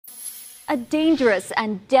A dangerous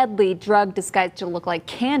and deadly drug disguised to look like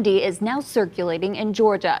candy is now circulating in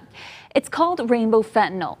Georgia. It's called rainbow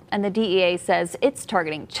fentanyl, and the DEA says it's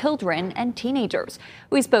targeting children and teenagers.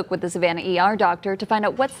 We spoke with the Savannah ER doctor to find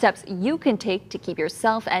out what steps you can take to keep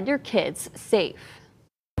yourself and your kids safe.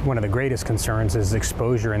 One of the greatest concerns is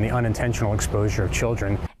exposure and the unintentional exposure of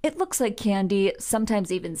children. It looks like candy,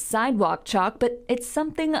 sometimes even sidewalk chalk, but it's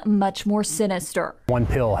something much more sinister. One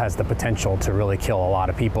pill has the potential to really kill a lot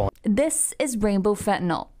of people. This is rainbow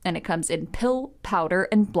fentanyl, and it comes in pill, powder,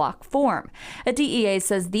 and block form. A DEA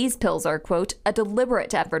says these pills are, quote, a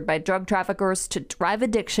deliberate effort by drug traffickers to drive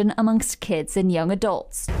addiction amongst kids and young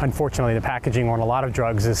adults. Unfortunately, the packaging on a lot of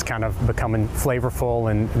drugs is kind of becoming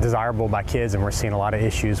flavorful and desirable by kids, and we're seeing a lot of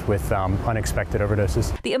issues with unexpected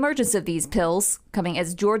overdoses. The emergence of these pills coming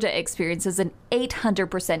as Georgia experiences an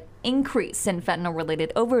 800% increase in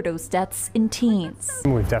fentanyl-related overdose deaths in teens.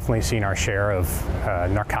 We've definitely seen our share of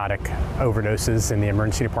narcotic overdoses in the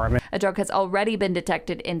emergency department. A drug has already been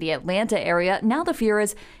detected in the Atlanta area. Now the fear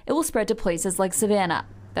is it will spread to places like Savannah.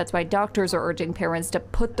 That's why doctors are urging parents to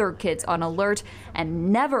put their kids on alert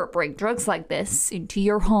and never bring drugs like this into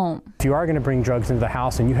your home. If you are going to bring drugs into the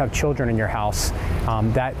house and you have children in your house,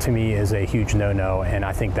 that to me is a huge no-no, and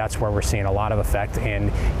I think that's where we're seeing a lot of effect, and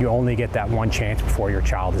you only get that one chance before your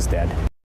child is dead.